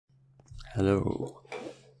Hello,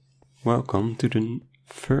 welcome to the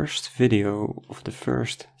first video of the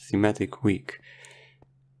first thematic week.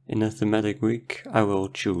 In a thematic week I will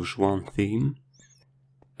choose one theme,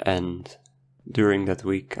 and during that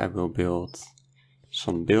week I will build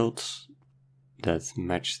some builds that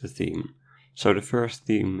match the theme. So the first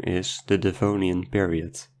theme is the Devonian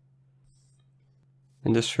period.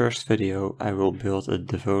 In this first video I will build a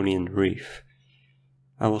Devonian reef.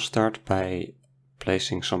 I will start by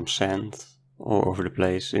placing some sand all over the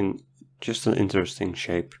place in just an interesting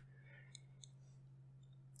shape.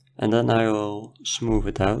 And then I will smooth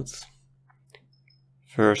it out.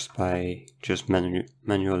 First by just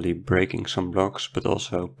manually breaking some blocks, but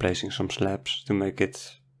also placing some slabs to make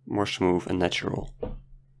it more smooth and natural.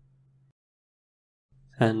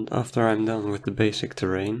 And after I'm done with the basic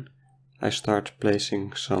terrain, I start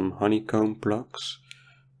placing some honeycomb blocks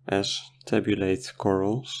as tabulate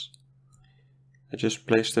corals. I just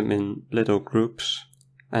place them in little groups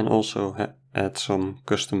and also add some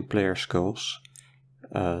custom player skulls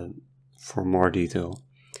for more detail.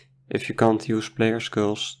 If you can't use player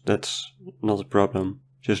skulls, that's not a problem,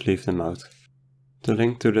 just leave them out. The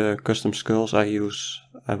link to the custom skulls I use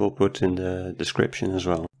I will put in the description as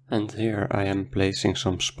well. And here I am placing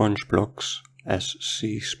some sponge blocks as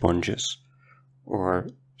sea sponges, or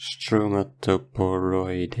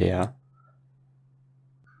Stromatoporoidea.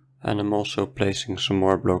 And I'm also placing some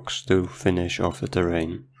more blocks to finish off the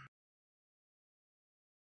terrain.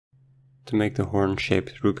 To make the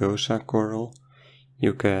horn-shaped Rugosa coral,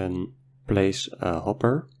 you can place a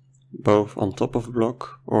hopper, both on top of a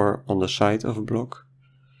block or on the side of a block,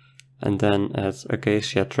 and then add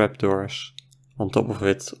acacia trapdoors on top of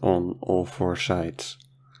it on all four sides.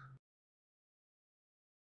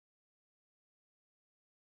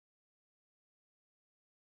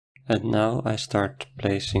 And now I start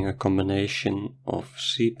placing a combination of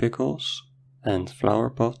sea pickles and flower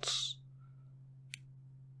pots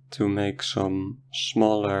to make some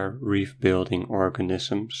smaller reef-building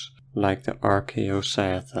organisms like the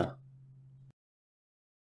Archaeocyathra.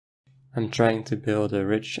 I'm trying to build a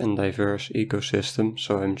rich and diverse ecosystem,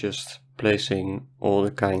 so I'm just placing all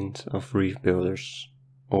the kinds of reef builders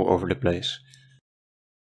all over the place.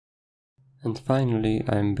 And finally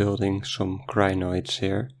I'm building some crinoids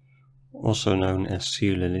here, also known as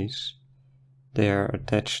sea lilies. They are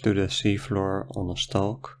attached to the seafloor on a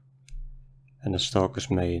stalk, and the stalk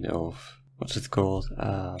is made of, what's it called,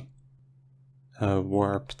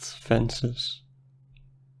 warped fences,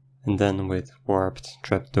 and then with warped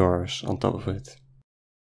trapdoors on top of it.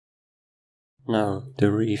 Now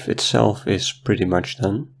the reef itself is pretty much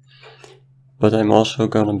done, but I'm also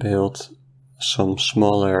gonna build some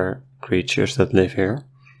smaller creatures that live here.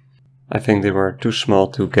 I think they were too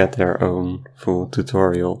small to get their own full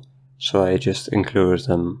tutorial, so I just included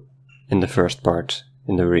them in the first part,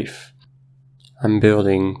 in the reef. I'm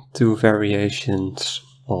building two variations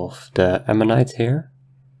of the Ammonite here.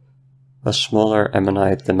 A smaller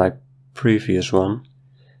Ammonite than my previous one,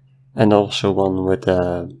 and also one with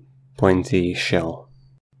a pointy shell.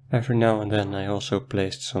 Every now and then I also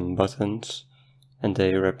placed some buttons, and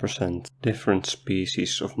they represent different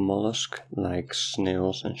species of mollusk, like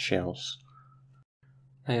snails and shells.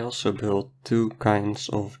 I also built two kinds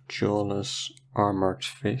of jawless armored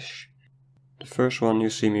fish. The first one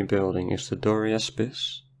you see me building is the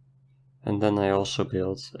Doryaspis, and then I also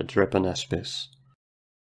built a Drepanaspis.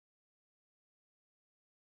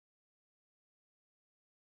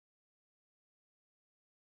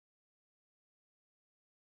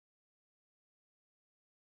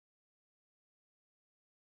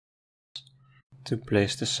 To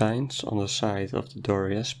place the signs on the side of the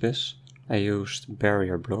Doryaspis, I used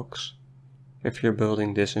barrier blocks. If you're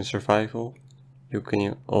building this in survival, you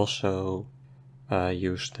can also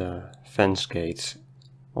use the fence gates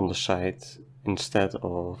on the side instead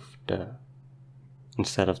of the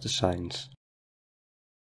signs.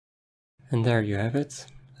 And there you have it,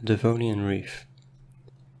 a Devonian reef.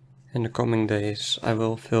 In the coming days I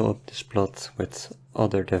will fill up this plot with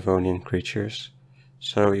other Devonian creatures,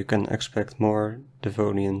 so you can expect more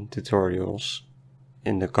Devonian tutorials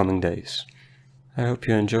in the coming days. I hope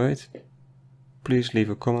you enjoyed. Please leave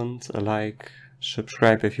a comment, a like,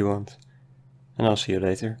 subscribe if you want, and I'll see you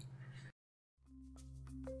later.